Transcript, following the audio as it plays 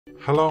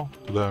Hello,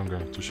 today I'm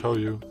going to show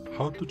you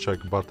how to check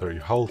battery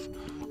health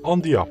on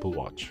the Apple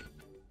Watch.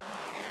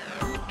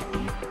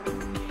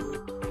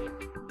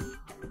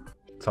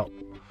 So,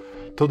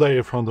 today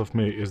in front of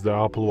me is the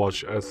Apple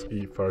Watch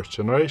SE first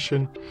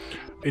generation.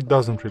 It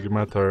doesn't really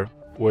matter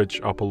which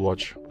Apple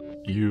Watch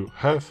you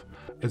have,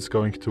 it's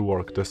going to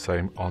work the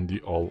same on the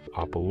all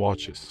Apple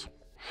Watches.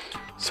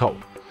 So,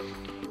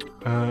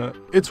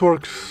 it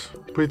works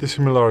pretty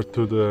similar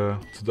to the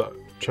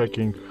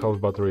checking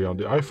health battery on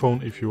the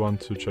iPhone. If you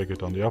want to check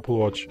it on the Apple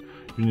Watch,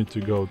 you need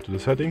to go to the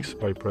settings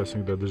by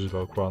pressing the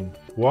digital crown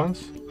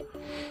once.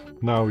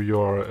 Now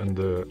you are in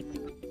the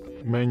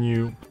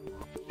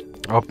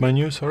up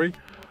menu,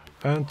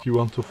 and you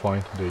want to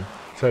find the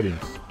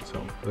settings. So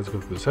let's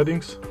go to the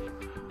settings,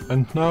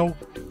 and now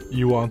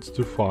you want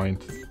to find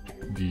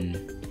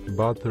the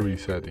battery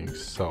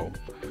settings. So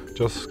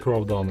just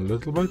scroll down a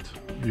little bit.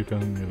 You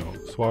can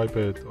swipe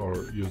it or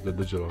use the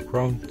digital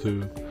crown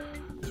to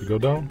go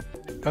down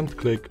and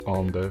click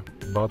on the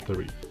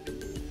battery.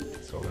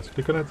 So let's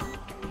click on it,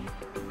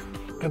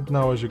 and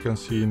now as you can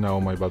see, now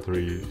my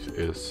battery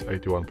is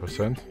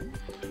 81%,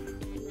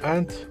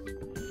 and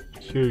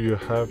here you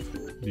have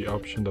the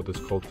option that is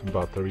called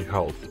battery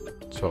health.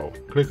 So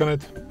click on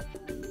it,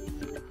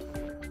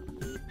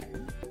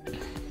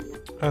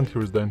 and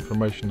here's the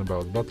information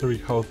about battery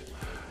health.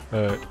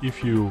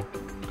 If you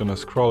gonna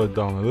scroll it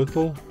down a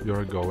little,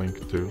 you're going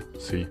to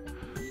see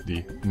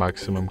the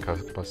maximum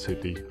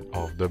capacity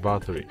of the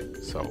battery.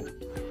 So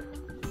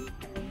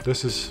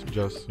this is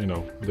just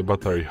the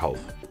battery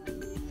health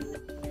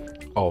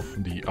of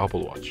the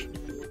Apple Watch.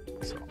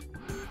 So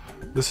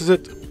this is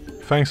it.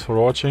 Thanks for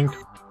watching.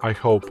 I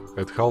hope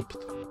it helped.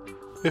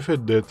 If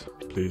it did,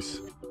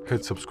 please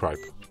hit subscribe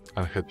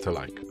and hit the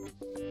like.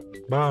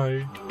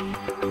 Bye.